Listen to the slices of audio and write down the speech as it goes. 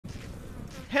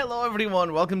Hello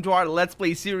everyone, welcome to our Let's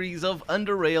Play series of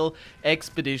Underrail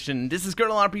Expedition. This is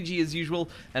Colonel RPG as usual,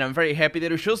 and I'm very happy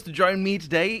that you chose to join me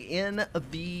today in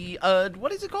the,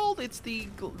 what is it called? It's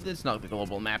not the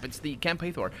global map, it's the Camp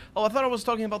Hathor. Oh, I thought I was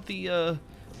talking about the,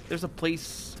 there's a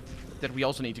place that we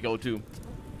also need to go to.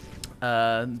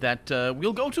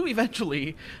 We'll go to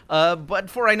eventually, but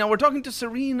for right now we're talking to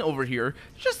Serene over here,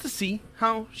 just to see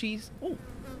how she's, oh,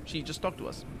 she just talked to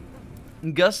us.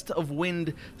 Gust of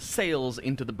wind sails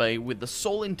into the bay with the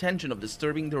sole intention of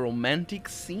disturbing the romantic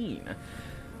scene.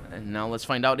 And now let's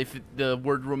find out if the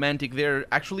word romantic there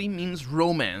actually means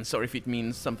romance or if it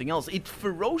means something else. It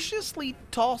ferociously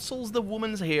tousles the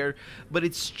woman's hair, but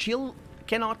its chill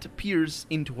cannot pierce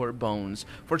into her bones,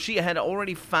 for she had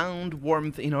already found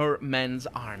warmth in her man's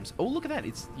arms. Oh, look at that,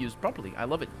 it's used properly, I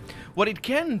love it. What it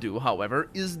can do, however,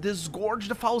 is disgorge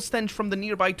the foul stench from the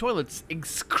nearby toilets,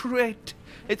 execrable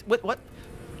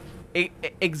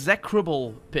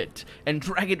pit, and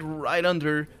drag it right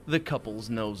under the couple's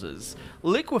noses,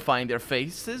 liquefying their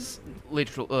faces,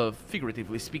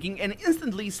 figuratively speaking, and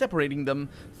instantly separating them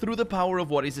through the power of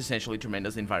what is essentially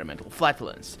tremendous environmental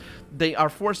flatulence. They are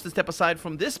forced to step aside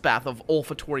from this path of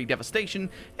olfactory devastation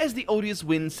as the odious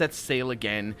wind sets sail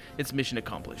again, its mission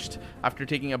accomplished. After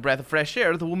taking a breath of fresh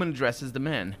air, the woman addresses the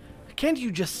man. "Can't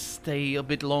you just stay a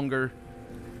bit longer?"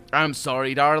 "I'm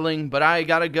sorry, darling, but I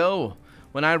gotta go.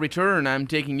 When I return, I'm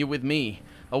taking you with me,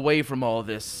 away from all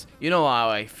this. You know how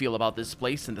I feel about this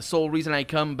place, and the sole reason I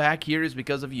come back here is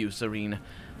because of you, Serene.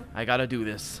 I gotta do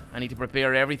this. I need to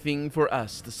prepare everything for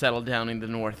us to settle down in the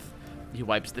north." He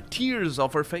wipes the tears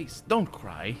off her face. "Don't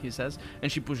cry," he says,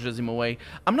 and she pushes him away.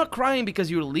 "I'm not crying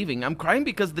because you're leaving. I'm crying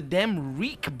because the damn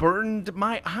reek burned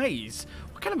my eyes.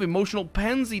 What kind of emotional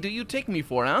pansy do you take me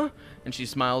for, huh?" And she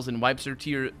smiles and wipes her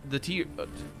tears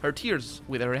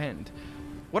with her hand.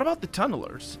 "What about the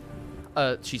tunnelers?"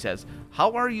 She says.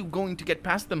 "How are you going to get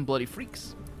past them bloody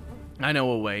freaks?" "I know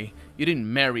a way. You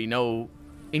didn't marry no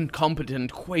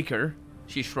incompetent Quaker."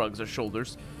 She shrugs her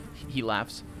shoulders. He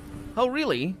laughs. "Oh,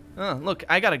 really? Look,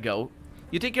 I gotta go.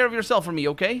 You take care of yourself for me,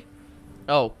 okay?"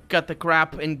 "Oh, cut the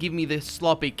crap and give me the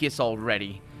sloppy kiss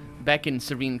already." Beck and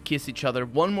Serene kiss each other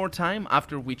one more time,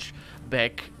 after which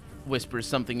Beck whispers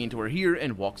something into her ear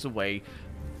and walks away,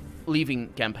 leaving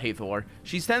Camp Hathor.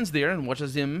 She stands there and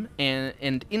watches him,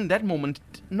 and in that moment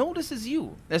notices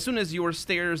you. As soon as your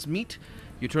stares meet,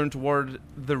 you turn toward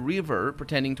the river,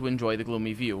 pretending to enjoy the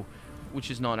gloomy view,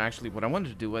 which is not actually what I wanted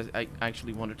to do. I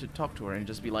actually wanted to talk to her and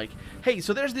just be like, "Hey,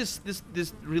 so there's this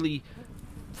really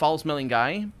foul-smelling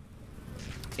guy,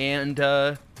 and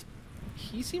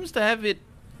he seems to have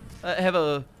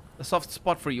a soft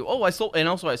spot for you. Oh, I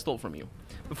stole from you.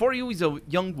 Before you is a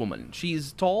young woman.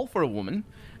 She's tall for a woman,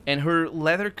 and her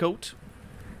leather coat,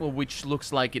 well, which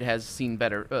looks like it has seen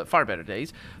far better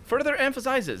days, further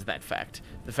emphasizes that fact,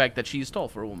 the fact that she is tall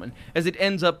for a woman, as it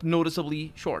ends up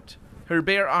noticeably short. Her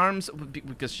bare arms,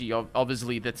 because she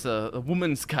obviously, that's a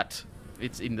woman's cut.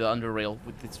 It's in the Underrail,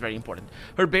 it's very important.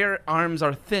 Her bare arms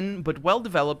are thin, but well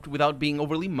developed without being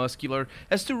overly muscular,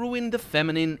 as to ruin the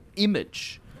feminine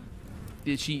image.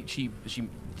 She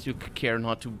took care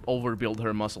not to overbuild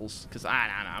her muscles, because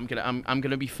I'm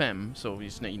gonna be femme, so you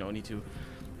just, you know, need to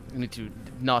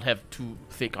not have too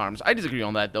thick arms. I disagree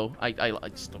on that though. I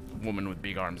just a woman with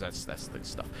big arms. That's the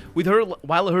stuff. With her,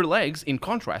 while her legs, in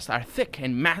contrast, are thick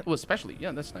and especially,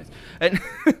 yeah, that's nice, and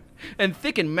and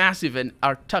thick and massive, and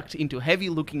are tucked into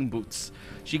heavy-looking boots.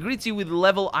 She greets you with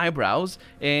level eyebrows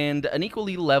and an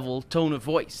equally level tone of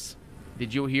voice.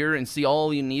 "Did you hear and see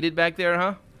all you needed back there,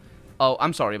 huh?" "Oh,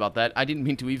 I'm sorry about that. I didn't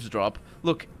mean to eavesdrop.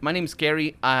 Look, my name's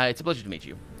Carrie. It's a pleasure to meet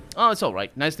you." "Oh, it's all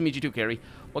right. Nice to meet you too, Carrie.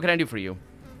 What can I do for you?"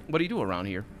 "What do you do around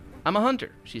here?" "I'm a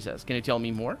hunter," she says. "Can you tell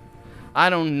me more?" "I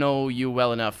don't know you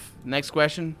well enough. Next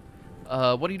question."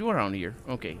 What do you do around here?"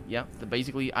 "Okay, yeah.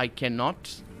 Basically, I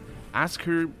cannot ask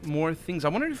her more things." I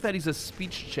wonder if that is a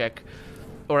speech check,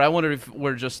 or I wonder if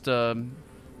we're just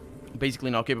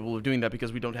basically not capable of doing that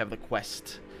because we don't have the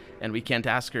quest. And we can't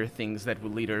ask her things that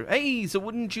will lead her. "Hey, so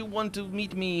wouldn't you want to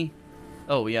meet me?"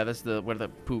 Oh, yeah, that's where the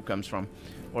poo comes from.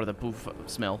 Or the poo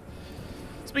smell.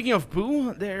 Speaking of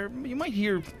poo, you might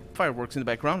hear fireworks in the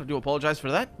background. I do apologize for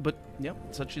that, but, yeah,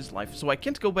 such is life. So I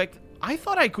can't go back. I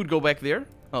thought I could go back there.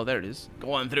 Oh, there it is.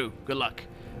 Go on through. Good luck.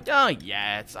 Oh,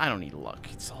 yeah, I don't need luck.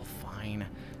 It's all fine.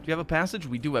 Do you have a passage?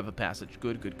 We do have a passage.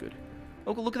 Good, good, good.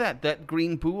 Oh, look at that. That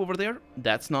green poo over there?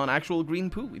 That's not actual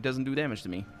green poo. It doesn't do damage to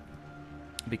me.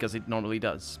 Because it normally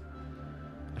does.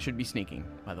 I should be sneaking,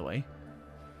 by the way.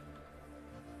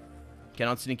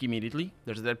 Cannot sneak immediately.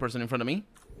 There's a dead person in front of me.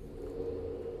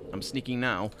 I'm sneaking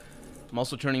now. I'm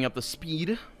also turning up the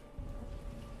speed.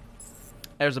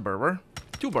 There's a burrower.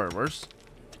 2 burrowers.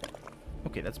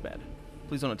 Okay, that's bad.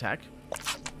 Please don't attack.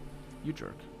 You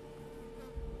jerk.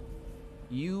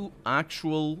 You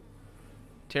actual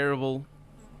terrible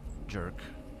jerk.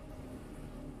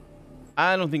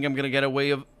 I don't think I'm gonna get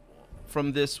away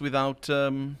from this without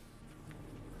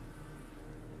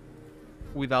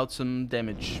without some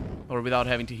damage, or without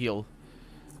having to heal.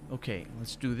 Okay,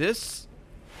 let's do this.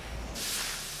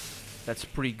 That's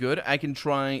pretty good. I can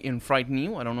try and frighten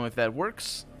you. I don't know if that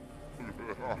works.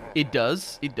 It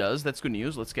does. It does. That's good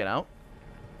news. Let's get out.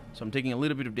 So I'm taking a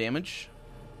little bit of damage.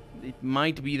 It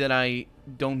might be that I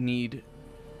don't need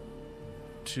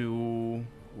to...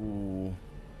 Ooh.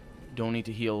 Don't need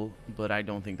to heal, but I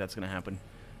don't think that's going to happen.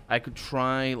 I could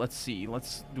try... Let's see.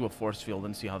 Let's do a force field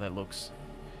and see how that looks.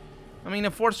 I mean,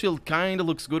 a force field kind of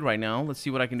looks good right now. Let's see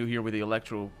what I can do here with the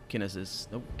electrokinesis.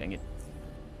 Oh, dang it.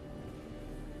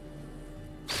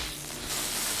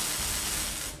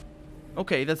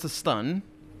 Okay, that's a stun.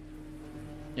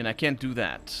 And I can't do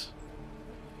that.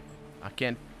 I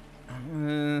can't...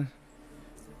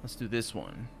 let's do this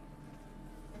one.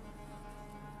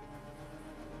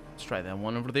 Let's try that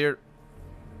one over there.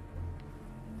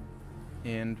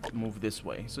 And move this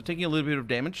way. So taking a little bit of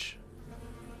damage.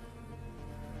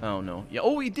 Oh, no. Yeah.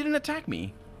 Oh, he didn't attack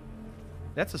me.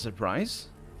 That's a surprise.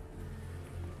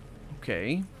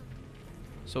 Okay.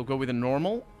 So go with a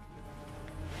normal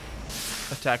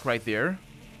attack right there.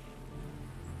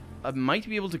 I might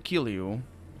be able to kill you.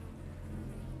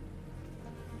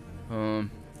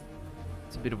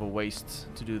 It's a bit of a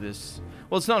waste to do this.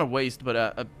 Well, it's not a waste,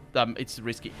 but it's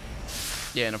risky.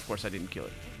 Yeah, and of course I didn't kill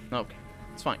it. Okay,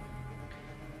 it's fine.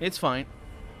 It's fine.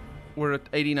 We're at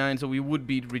 89, so we would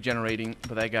be regenerating,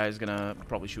 but that guy's gonna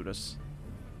probably shoot us.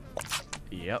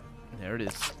 Yep, there it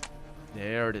is.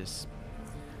 There it is.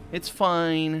 It's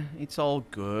fine. It's all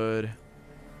good.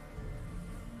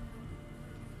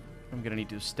 I'm gonna need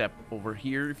to step over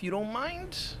here, if you don't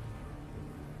mind.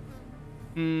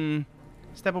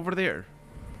 Step over there.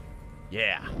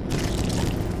 Yeah.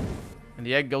 And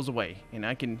the egg goes away, and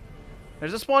I can...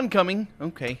 There's a spawn coming.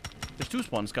 Okay. There's two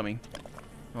spawns coming.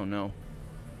 Oh, no.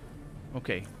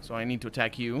 Okay, so I need to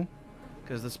attack you.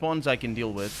 Because the spawns I can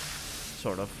deal with.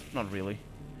 Sort of. Not really.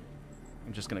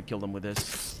 I'm just gonna kill them with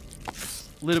this.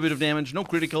 A little bit of damage. No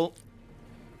critical.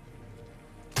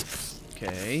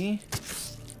 Okay.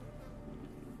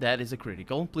 That is a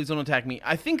critical. Please don't attack me.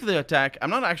 I think the attack... I'm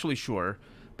not actually sure.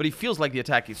 But it feels like the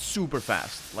attack is super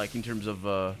fast. Like, in terms of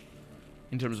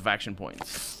action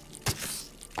points.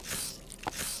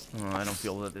 Oh, I don't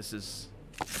feel that this is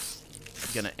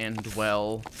gonna end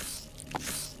well.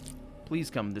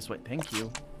 Please come this way. Thank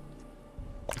you.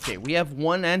 Okay, we have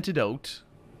one antidote.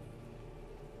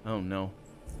 Oh, no.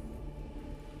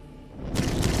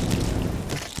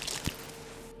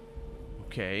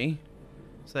 Okay.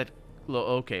 Is that...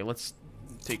 Okay, let's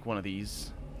take one of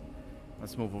these.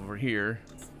 Let's move over here.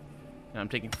 And I'm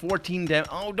taking 14 damage.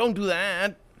 Oh, don't do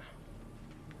that!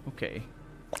 Okay.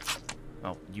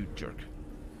 Oh, you jerk.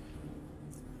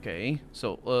 Okay,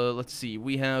 so, let's see.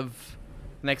 We have...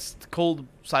 Next, cold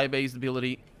psi-based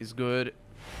ability is good.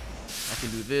 I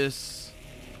can do this.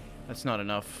 That's not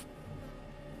enough.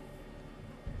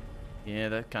 Yeah,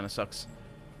 that kind of sucks.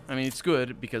 I mean, it's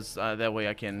good, because that way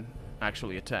I can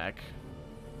actually attack.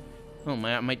 Oh,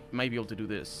 I might be able to do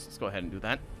this. Let's go ahead and do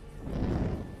that.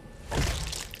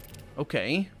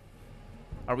 Okay.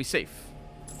 Are we safe?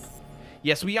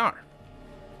 Yes, we are.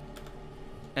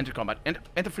 Enter combat.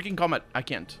 Enter freaking combat. I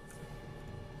can't.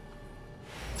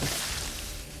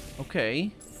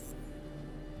 Okay.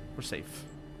 We're safe.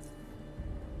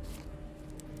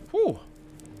 Whew.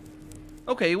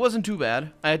 Okay, it wasn't too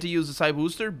bad. I had to use a psi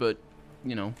booster, but,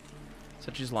 you know,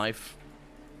 such is life.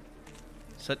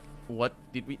 What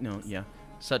did we... No, yeah.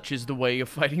 Such is the way of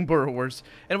fighting burrowers.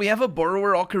 And we have a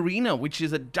burrower ocarina, which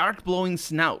is a dark blowing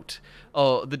snout.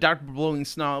 The dark blowing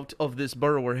snout of this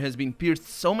burrower has been pierced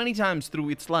so many times through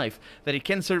its life that it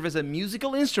can serve as a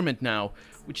musical instrument now,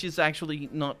 which is actually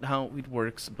not how it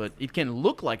works, but it can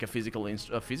look like a musical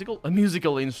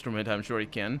instrument. I'm sure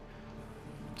it can.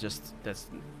 Just that's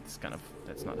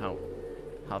not how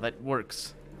that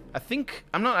works.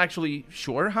 I'm not actually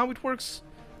sure how it works.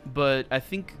 But I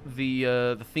think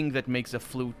the thing that makes a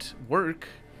flute work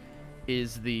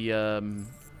is the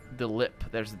lip.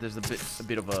 There's a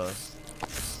bit of a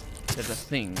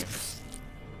thing.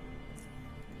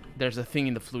 There's a thing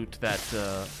in the flute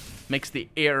that makes the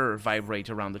air vibrate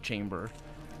around the chamber,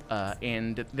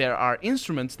 and there are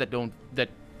instruments that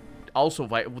also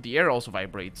the air also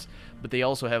vibrates, but they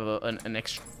also have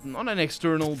not an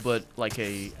external, but like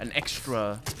an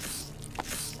extra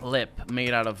lip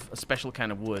made out of a special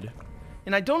kind of wood.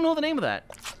 And I don't know the name of that.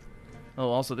 Oh,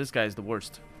 also this guy is the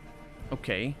worst.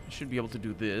 Okay, I should be able to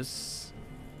do this.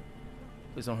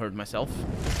 Please don't hurt myself.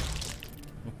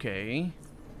 Okay.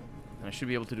 I should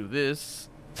be able to do this.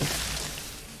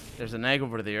 There's an egg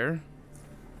over there.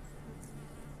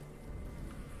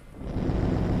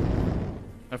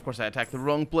 Of course, I attacked the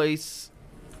wrong place.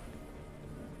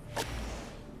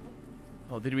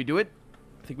 Oh, did we do it?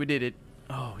 I think we did it.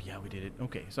 Oh, yeah, we did it.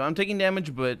 Okay, so I'm taking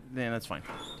damage, but yeah, that's fine.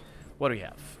 What do we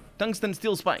have? Tungsten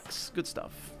steel spikes. Good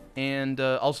stuff. And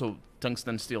also,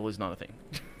 tungsten steel is not a thing.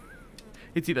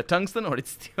 It's either tungsten or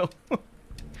it's steel.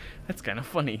 That's kind of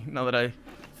funny, now that I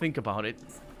think about it.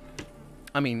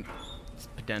 I mean, it's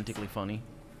pedantically funny.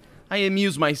 I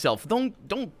amuse myself. Don't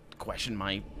question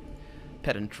my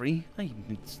pedantry.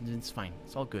 It's fine.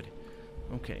 It's all good.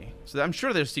 Okay. So I'm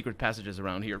sure there's secret passages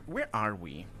around here. Where are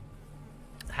we?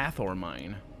 Hathor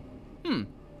mine.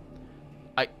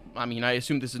 I mean, I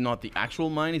assume this is not the actual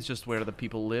mine. It's just where the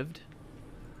people lived.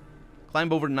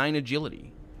 Climb over 9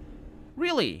 agility.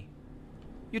 Really?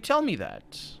 You tell me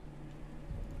that.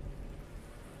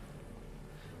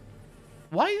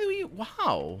 Why do you...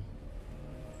 Wow.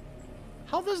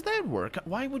 How does that work?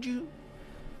 Why would you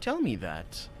tell me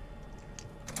that?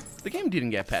 The game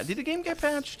didn't get patched. Did the game get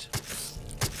patched?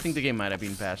 I think the game might have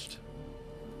been patched.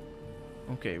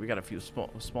 Okay, we got a few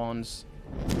spawns.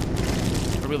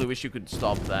 I really wish you could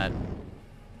stop that.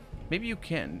 Maybe you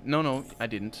can. No, I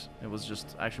didn't. It was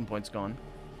just action points gone.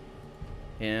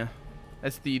 Yeah.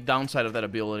 That's the downside of that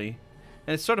ability.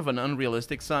 And it's sort of an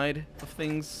unrealistic side of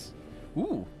things.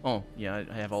 Ooh. Oh, yeah,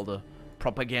 I have all the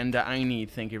propaganda I need.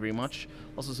 Thank you very much.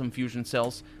 Also some fusion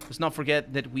cells. Let's not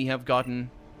forget that we have gotten...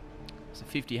 It's a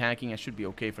 50 hacking. I should be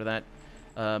okay for that.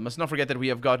 Must not forget that we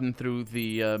have gotten through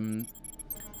the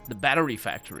battery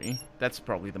factory. That's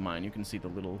probably the mine. You can see the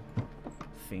little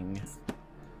thing.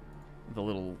 The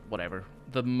little... whatever.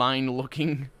 The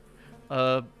mine-looking...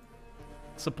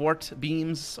 support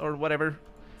beams or whatever.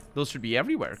 Those should be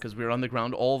everywhere because we're on the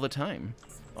ground all the time.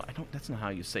 Oh, I don't. That's not how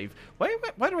you save. Why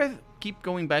do I keep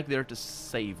going back there to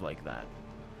save like that?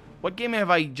 What game have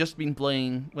I just been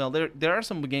playing? Well, there are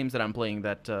some games that I'm playing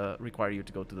that require you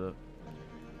to go to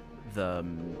the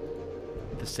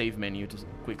save menu to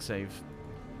quick save.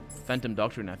 Phantom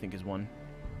Doctrine, I think, is one.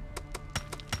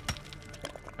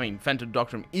 I mean, Phantom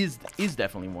Doctrine is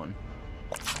definitely one.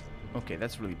 Okay,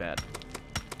 that's really bad.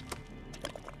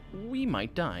 We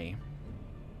might die.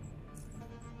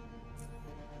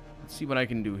 Let's see what I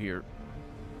can do here.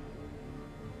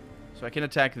 So I can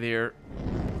attack there.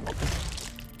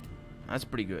 That's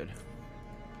pretty good.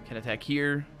 I can attack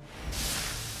here.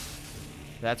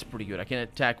 That's pretty good. I can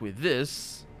attack with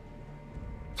this.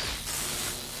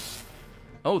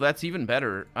 Oh, that's even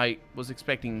better. I was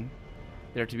expecting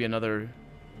there to be another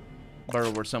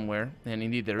burrower somewhere, and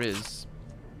indeed there is.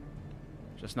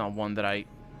 Just not one that I...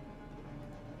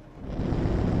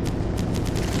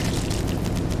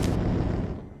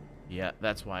 Yeah,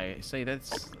 that's why I say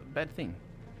that's a bad thing.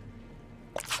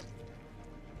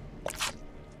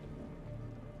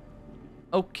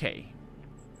 Okay.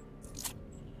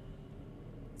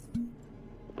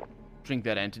 Drink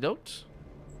that antidote.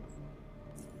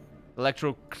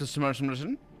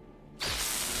 Electrocustomization.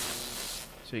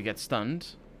 So you get stunned.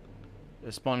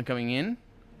 There's spawn coming in.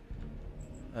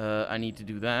 I need to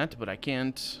do that, but I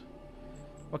can't.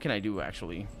 What can I do,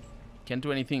 actually? Can't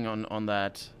do anything on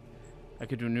that. I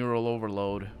could do neural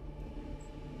overload.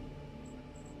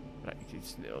 But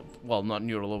it's, well, not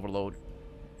neural overload.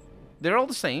 They're all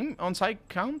the same on side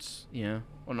counts? Yeah.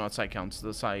 Or not side counts,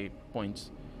 the side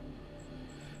points.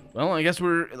 Well, I guess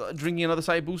we're drinking another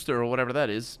side booster or whatever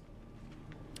that is.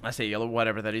 I say yellow,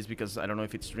 whatever that is, because I don't know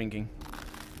if it's drinking.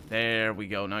 There we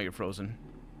go. Now you're frozen.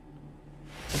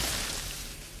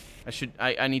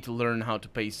 I need to learn how to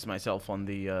pace myself on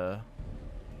the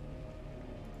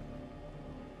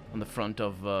front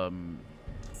of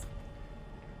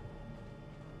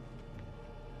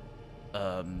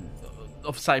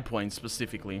side points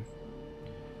specifically.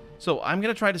 So I'm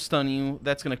gonna try to stun you.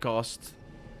 That's gonna cost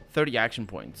 30 action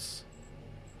points.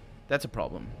 That's a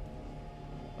problem.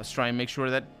 Let's try and make sure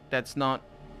that that's not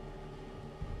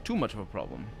too much of a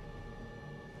problem.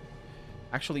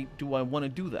 Actually, do I want to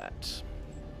do that?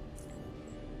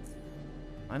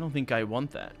 I don't think I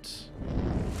want that.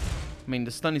 I mean,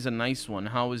 the stun is a nice one.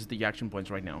 How is the action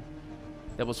points right now?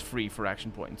 That was free for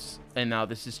action points. And now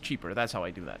this is cheaper. That's how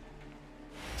I do that.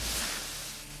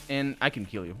 And I can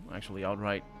kill you, actually,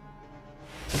 outright.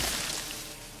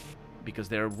 Because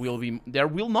there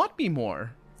will not be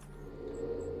more.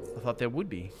 I thought there would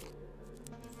be.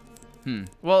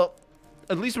 Well,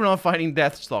 at least we're not fighting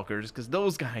Deathstalkers, because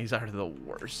those guys are the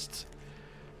worst.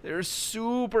 They're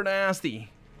super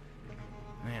nasty.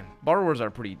 Man, Borrowers are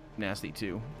pretty nasty,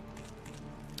 too.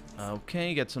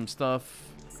 Okay, get some stuff.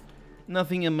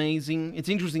 Nothing amazing. It's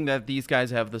interesting that these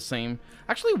guys have the same...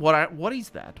 Actually, what is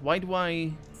that? Why do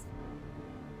I...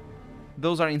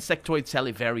 Those are insectoid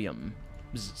salivarium.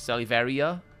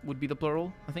 Salivaria would be the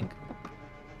plural, I think.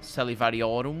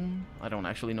 Salivariorum. I don't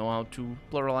actually know how to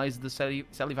pluralize the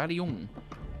salivarium.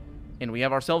 And we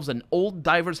have ourselves an old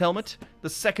diver's helmet. The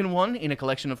second one in a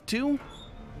collection of 2.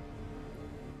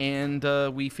 And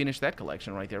we finished that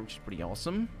collection right there, which is pretty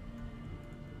awesome.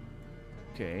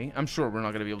 Okay, I'm sure we're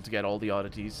not going to be able to get all the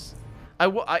oddities. I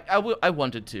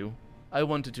wanted to. I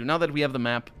wanted to. Now that we have the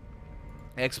map,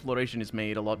 exploration is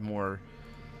made a lot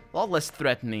less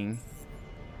threatening.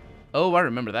 Oh, I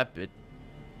remember that bit.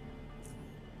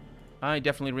 I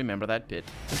definitely remember that bit.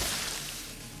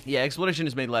 Yeah, exploration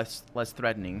is made less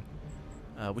threatening,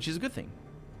 which is a good thing,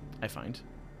 I find.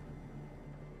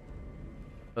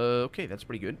 Okay, that's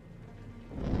pretty good.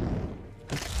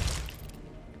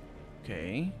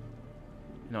 Okay.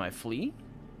 Now I flee?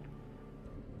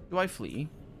 Do I flee?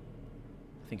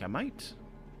 I think I might.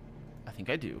 I think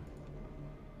I do.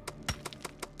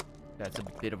 That's a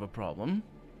bit of a problem.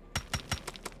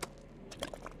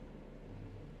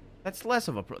 That's less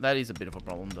of a that is a bit of a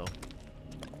problem, though.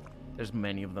 There's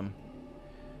many of them.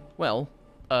 Well,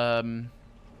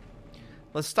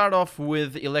 let's start off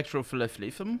with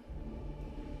electrophilism.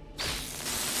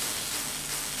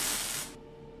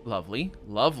 Lovely.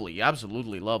 Lovely.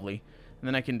 Absolutely lovely. And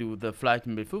then I can do the flat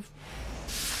and bifoof.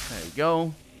 There you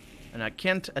go. And I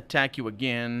can't attack you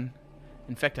again.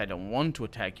 In fact, I don't want to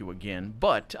attack you again.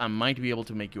 But I might be able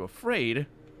to make you afraid.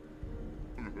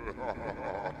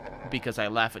 Because I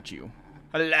laugh at you.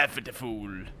 I laugh at the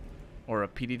fool. Or a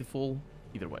pity the fool.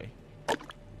 Either way.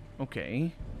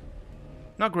 Okay.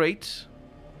 Not great.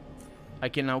 I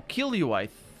can now kill you, I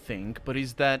think. But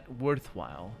is that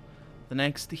worthwhile? The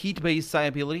next heat-based psi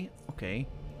ability. Okay.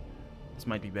 This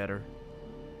might be better.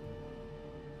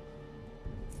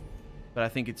 But I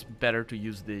think it's better to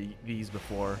use these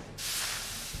before.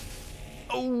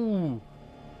 Oh!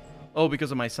 Oh,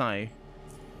 because of my psi.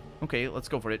 Okay, let's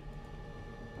go for it.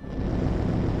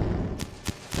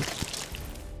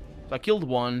 So I killed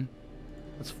one.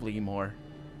 Let's flee more.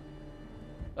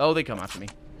 Oh, they come after me.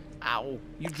 Ow,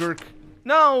 you jerk.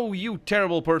 No, you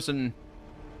terrible person.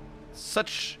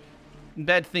 Such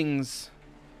bad things.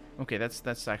 Okay,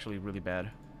 that's actually really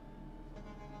bad.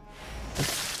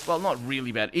 Well, not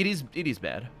really bad. It is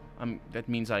bad. That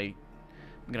means I'm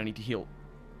gonna need to heal.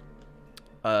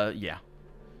 Yeah.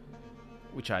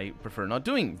 Which I prefer not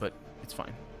doing, but it's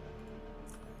fine.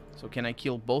 So can I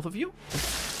kill both of you?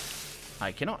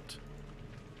 I cannot.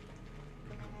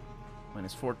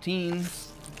 Minus 14.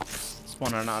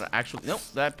 Spawn are not actually... Nope,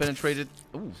 that penetrated.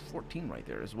 Ooh, 14 right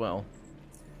there as well.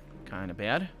 Kind of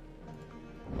bad.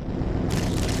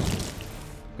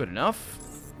 Good enough.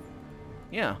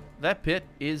 Yeah, that pit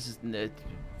is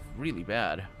really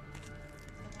bad.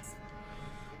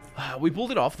 We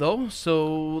pulled it off, though,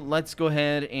 so let's go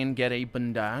ahead and get a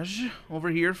bandage over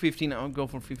here. 15, I'll go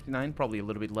for 59, probably a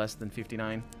little bit less than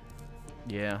 59.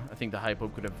 Yeah, I think the hypo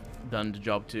could have done the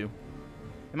job, too.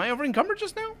 Am I over encumbered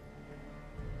just now?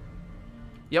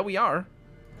 Yeah, we are.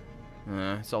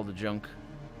 It's all the junk.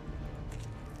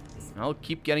 I'll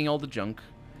keep getting all the junk.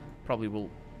 Probably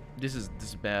will... This is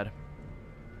bad.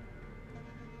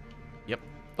 Yep.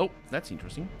 Oh, that's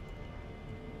interesting.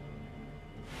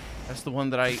 That's the one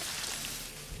that I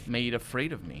made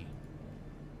afraid of me.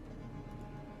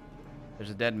 There's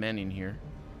a dead man in here.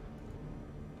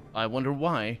 I wonder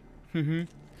why.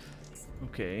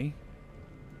 Okay.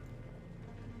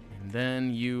 And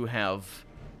then you have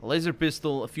a laser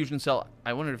pistol, a fusion cell.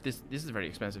 I wonder if this is very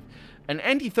expensive. An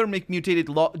anti-thermic mutated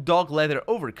dog leather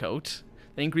overcoat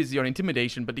that increases your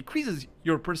intimidation but decreases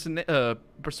your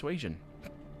persuasion.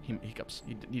 Hiccups.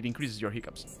 It increases your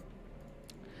hiccups.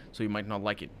 So you might not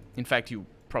like it. In fact, you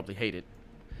probably hate it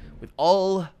with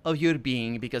all of your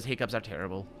being because hiccups are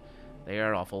terrible. They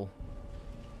are awful.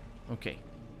 Okay.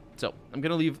 So, I'm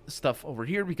gonna leave stuff over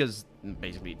here because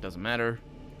basically it doesn't matter.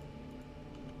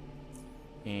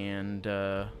 And,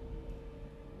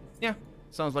 yeah,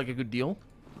 sounds like a good deal.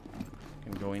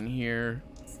 Can go in here,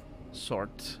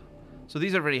 sort. So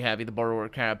these are very heavy, the borrower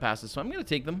carapaces, so I'm gonna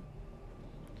take them.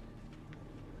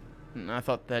 And I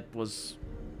thought that was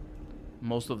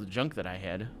most of the junk that I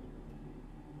had.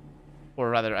 Or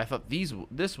rather, I thought this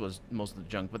was most of the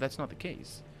junk, but that's not the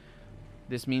case.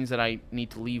 This means that I need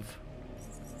to leave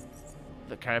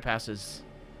the carapaces.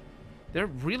 They're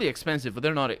really expensive, but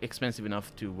they're not expensive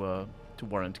enough to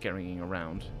warrant carrying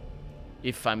around.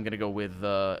 If I'm gonna go with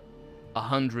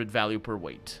 100 value per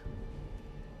weight,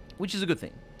 which is a good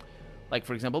thing. Like,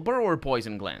 for example, burrower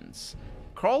poison glands.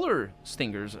 Crawler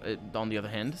stingers, on the other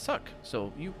hand, suck.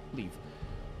 So, you leave.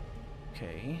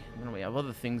 Okay. Then we have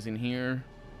other things in here.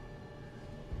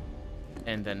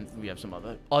 And then we have some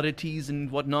other oddities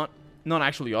and whatnot. Not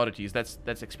actually oddities,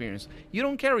 that's experience. You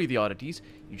don't carry the oddities,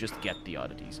 you just get the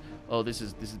oddities. Oh, this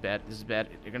is bad, this is bad.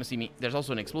 They're gonna see me. There's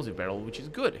also an explosive barrel, which is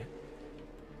good.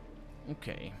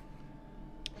 Okay.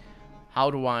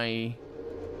 How do I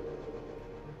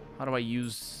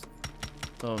use...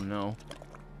 Oh no.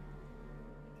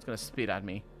 It's gonna spit at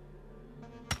me.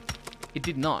 It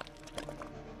did not.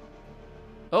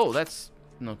 Oh, that's...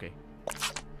 Okay.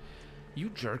 You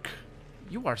jerk.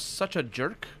 You are such a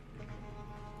jerk.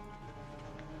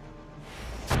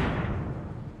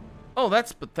 Oh,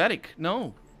 that's pathetic.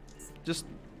 No. Just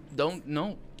don't...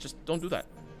 No. Just don't do that.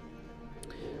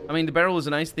 I mean, the barrel is a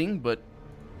nice thing, but...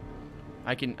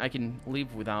 I can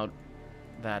live without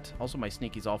that. Also, my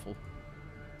sneak is awful.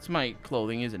 It's my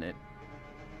clothing, isn't it?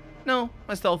 No,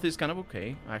 my stealth is kind of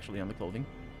okay, actually, on the clothing.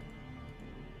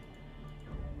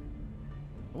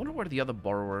 I wonder where the other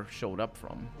borrower showed up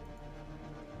from.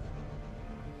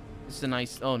 This is a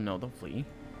nice... Oh, no, don't flee.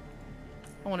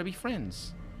 I want to be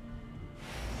friends.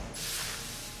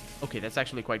 Okay, that's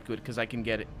actually quite good, because I can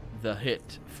get the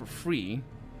hit for free.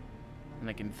 And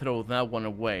I can throw that one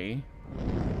away.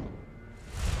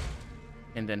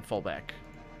 And then fall back.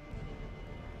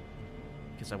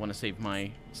 Because I want to save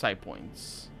my side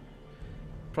points.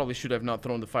 Probably should have not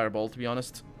thrown the fireball, to be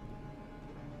honest.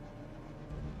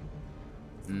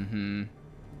 Mm-hmm.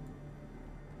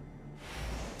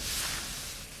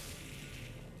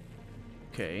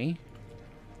 Okay.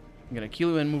 I'm gonna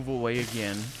kill you and move away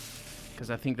again. Because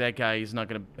I think that guy is not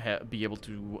gonna be able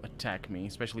to attack me.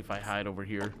 Especially if I hide over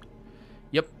here.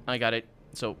 Yep, I got it.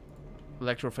 So,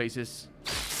 electro faces.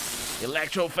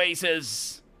 Electro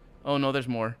faces! Oh no, there's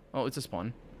more. Oh, it's a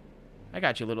spawn. I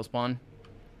got you, little spawn.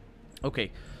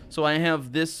 Okay, so I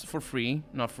have this for free.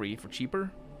 Not free, for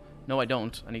cheaper. No, I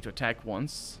don't. I need to attack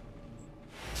once.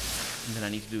 And then I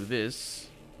need to do this.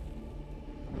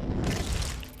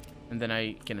 And then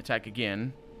I can attack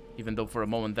again. Even though for a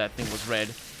moment that thing was red.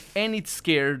 And it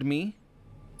scared me.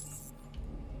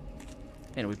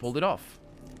 And we pulled it off.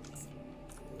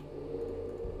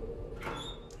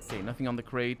 Okay, nothing on the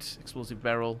crate. Explosive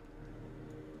barrel.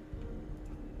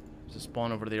 There's a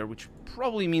spawn over there, which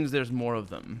probably means there's more of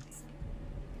them.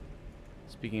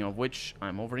 Speaking of which,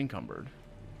 I'm over encumbered.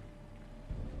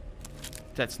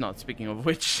 That's not speaking of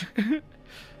which.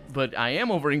 But I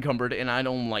am over encumbered and I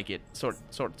don't like it. Sort.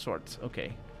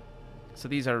 Okay. So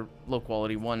these are low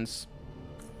quality ones.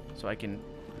 So I can...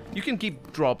 You can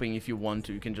keep dropping if you want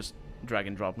to. You can just drag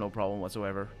and drop, no problem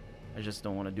whatsoever. I just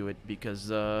don't want to do it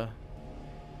because I'm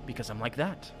like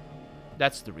that.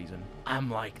 That's the reason.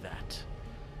 I'm like that.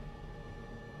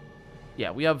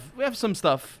 Yeah, we have some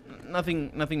stuff.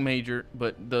 Nothing major,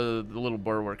 but the little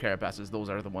burrower carapaces, those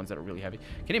are the ones that are really heavy.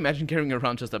 Can you imagine carrying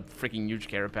around just a freaking huge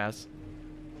carapace?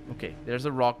 Okay, there's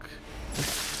a rock.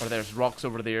 Or there's rocks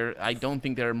over there. I don't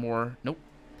think there are more. Nope.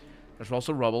 There's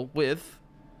also rubble with,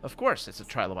 of course, it's a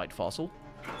trilobite fossil.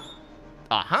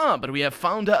 Aha, but we have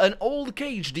found an old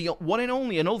cage, the one and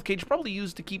only, an old cage probably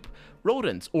used to keep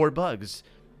rodents or bugs,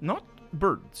 not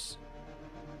birds.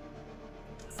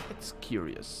 It's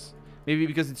curious. Maybe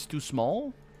because it's too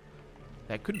small?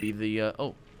 That could be the,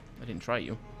 oh, I didn't try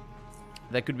you.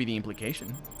 That could be the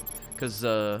implication. Because,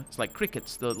 it's like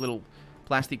crickets, the little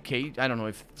plastic cage. I don't know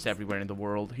if it's everywhere in the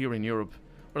world. Here in Europe,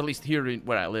 or at least here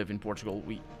where I live in Portugal,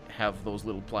 we have those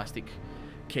little plastic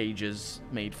cages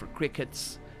made for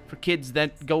crickets. For kids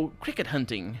that go cricket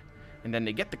hunting. And then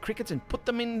they get the crickets and put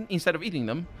them in instead of eating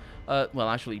them. Well,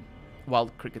 actually,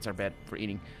 wild crickets are bad for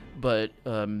eating. But,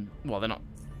 well, they're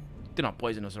not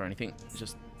poisonous or anything. It's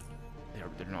just,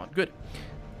 they're not good.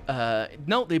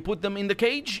 No, they put them in the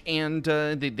cage and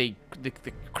they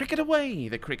cricket away.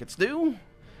 The crickets do.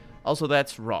 Also,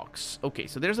 that's rocks. Okay,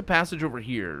 so there's a passage over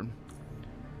here.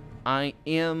 I'm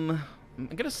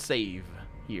gonna save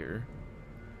here.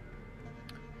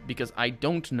 Because I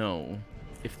don't know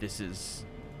if this is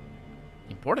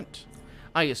important.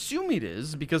 I assume it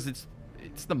is because it's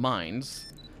the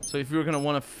mines. So if you're gonna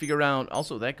want to figure out,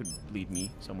 also that could lead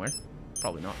me somewhere.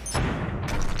 Probably not.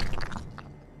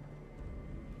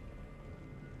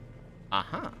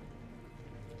 Aha.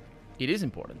 It is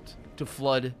important to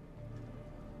flood.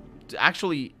 To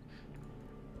actually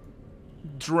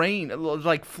drain,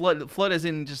 like flood as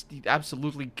in just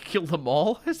absolutely kill them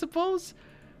all, I suppose.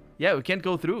 Yeah, we can't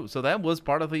go through. So that was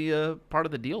part of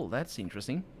the deal. That's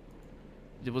interesting.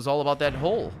 It was all about that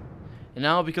hole. And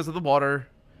now because of the water,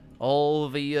 all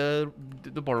the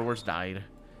borrowers died.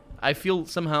 I feel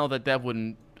somehow that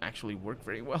wouldn't actually work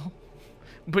very well.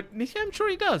 But I'm sure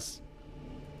it does.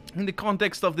 In the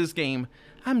context of this game,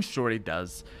 I'm sure it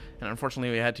does. And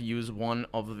unfortunately, we had to use one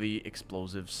of the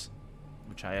explosives,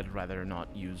 which I had rather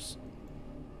not use.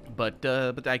 But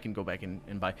I can go back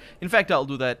and buy. In fact, I'll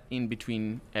do that in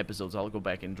between episodes. I'll go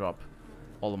back and drop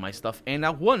all of my stuff. And I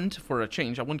want, for a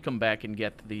change, I won't come back and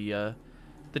get the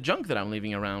junk that I'm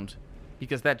leaving around,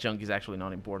 because that junk is actually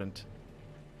not important.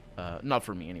 Not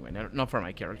for me, anyway. Not for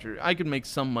my character. I could make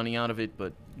some money out of it,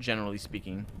 but generally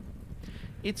speaking,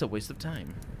 it's a waste of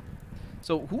time.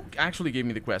 So, who actually gave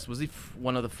me the quest? Was it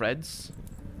one of the Freds?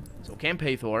 So, Camp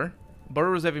Hathor.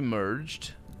 Burrowers have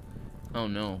emerged. Oh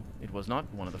no, it was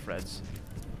not one of the Freds.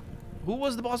 Who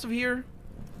was the boss of here?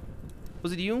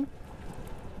 Was it you?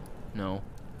 No.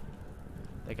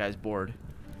 That guy's bored.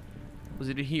 Was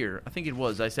it here? I think it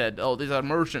was. I said, oh, these are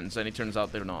merchants, and it turns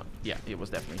out they're not. Yeah, it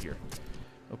was definitely here.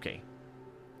 Okay.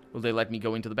 Will they let me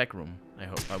go into the back room? I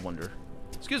hope. I wonder.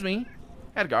 Excuse me,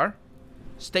 Edgar.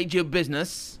 State your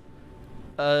business.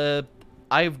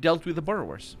 I've dealt with the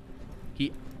burrowers.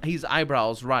 His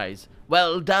eyebrows rise.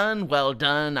 Well done, well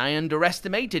done. I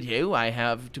underestimated you, I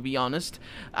have to be honest.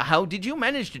 How did you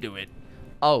manage to do it?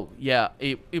 Oh, yeah,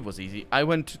 it was easy. I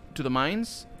went to the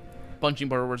mines, punching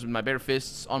burrowers with my bare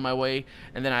fists on my way,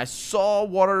 and then I saw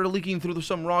water leaking through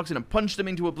some rocks, and I punched them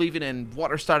into oblivion, and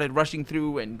water started rushing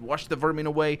through and washed the vermin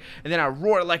away, and then I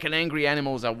roared like an angry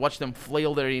animal as I watched them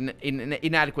flail their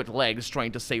inadequate legs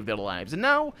trying to save their lives. And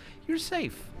now, you're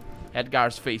safe.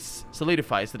 Edgar's face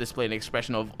solidifies to display an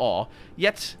expression of awe,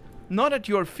 yet not at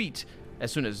your feet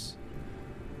as you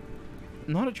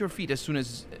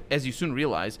soon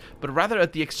realize, but rather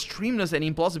at the extremeness and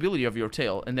implausibility of your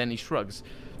tale. And then he shrugs.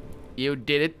 You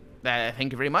did it.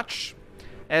 Thank you very much.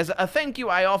 As a thank you,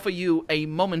 I offer you a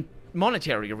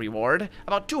monetary reward,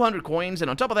 about 200 coins, and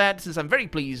on top of that, since I'm very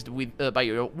pleased with by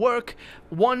your work,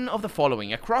 one of the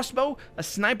following: a crossbow, a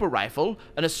sniper rifle,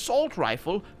 an assault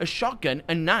rifle, a shotgun,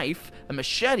 a knife, a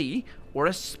machete, or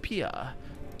a spear.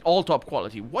 All top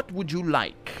quality. What would you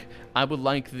like? I would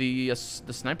like the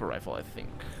sniper rifle, I think.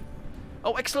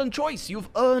 Oh, excellent choice. You've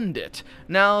earned it.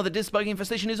 Now that this bug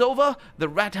infestation is over, the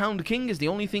Rat Hound King is the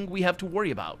only thing we have to worry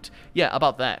about. Yeah,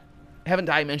 about that. Haven't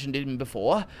I mentioned it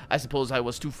before? I suppose I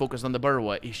was too focused on the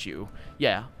burrower issue.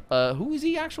 Yeah. Who is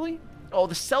he actually? Oh,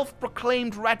 the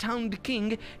self-proclaimed Rat Hound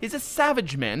King is a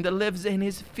savage man that lives in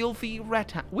his filthy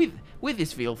with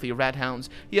his filthy rat hounds.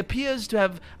 He appears to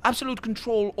have absolute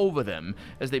control over them,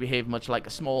 as they behave much like a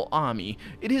small army.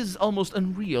 It is almost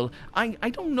unreal. I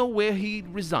don't know where he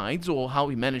resides or how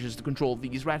he manages to control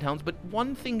these rat hounds, but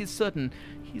one thing is certain.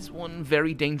 He's one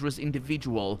very dangerous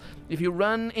individual. If you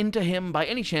run into him by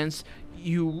any chance,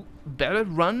 you better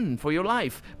run for your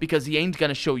life, because he ain't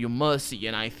gonna show you mercy,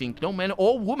 and I think no man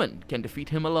or woman can defeat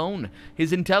him alone.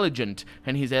 He's intelligent,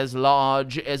 and he's as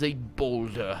large as a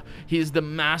boulder. He is the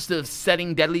master of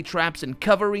setting deadly traps and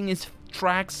covering his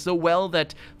tracks so well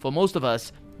that, for most of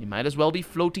us, he might as well be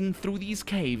floating through these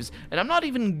caves. And I'm not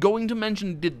even going to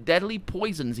mention the deadly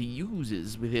poisons he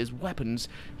uses with his weapons.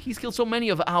 He's killed so many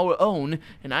of our own,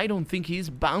 and I don't think he's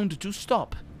bound to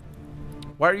stop.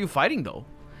 Why are you fighting, though?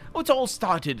 Oh, it all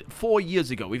started 4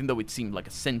 years ago, even though it seemed like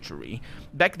a century.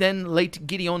 Back then, late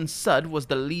Gideon Sud was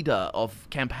the leader of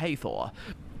Camp Hathor.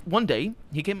 One day,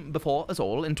 he came before us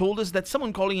all and told us that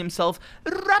someone calling himself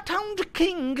Rat Hound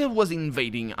King was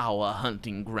invading our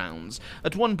hunting grounds.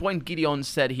 At one point, Gideon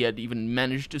said he had even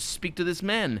managed to speak to this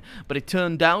man, but it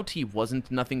turned out he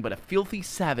wasn't nothing but a filthy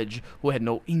savage who had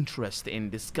no interest in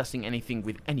discussing anything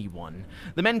with anyone.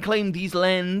 The man claimed these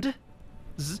lands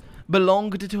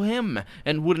belonged to him,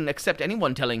 and wouldn't accept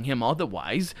anyone telling him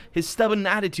otherwise. His stubborn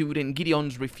attitude and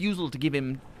Gideon's refusal to give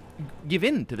in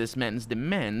to this man's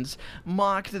demands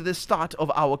marked the start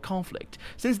of our conflict.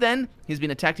 Since then, he's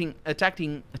been attacking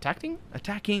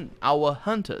our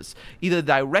hunters, either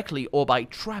directly or by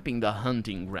trapping the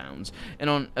hunting grounds, and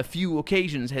on a few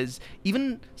occasions has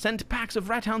even sent packs of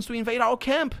rat hounds to invade our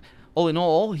camp. All in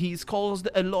all, he's caused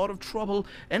a lot of trouble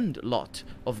and a lot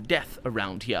of death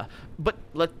around here. But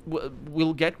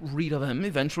we'll get rid of him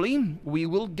eventually. We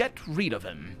will get rid of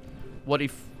him. What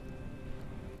if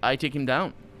I take him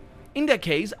down? In that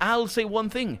case, I'll say one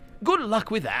thing. Good luck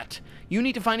with that. You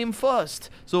need to find him first.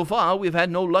 So far, we've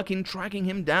had no luck in tracking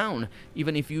him down.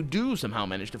 Even if you do somehow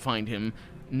manage to find him,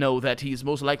 know that he's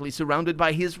most likely surrounded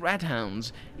by his rat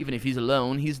hounds. Even if he's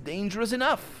alone, he's dangerous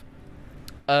enough.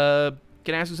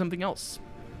 Can I ask you something else?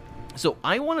 So,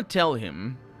 I want to tell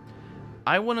him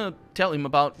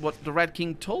about what the Rat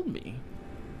King told me.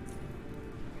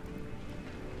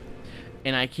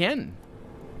 And I can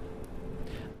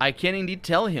indeed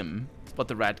tell him what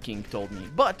the Rat King told me.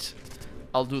 But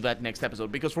I'll do that next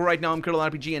episode. Because for right now, I'm Colonel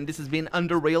RPG, and this has been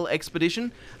Underrail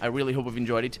Expedition. I really hope you've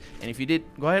enjoyed it. And if you did,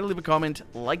 go ahead and leave a comment.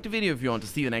 Like the video if you want to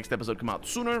see the next episode come out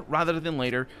sooner rather than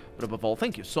later. But above all,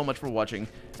 thank you so much for watching,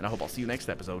 and I hope I'll see you next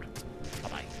episode.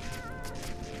 Bye-bye.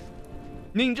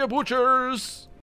 Ninja Butchers!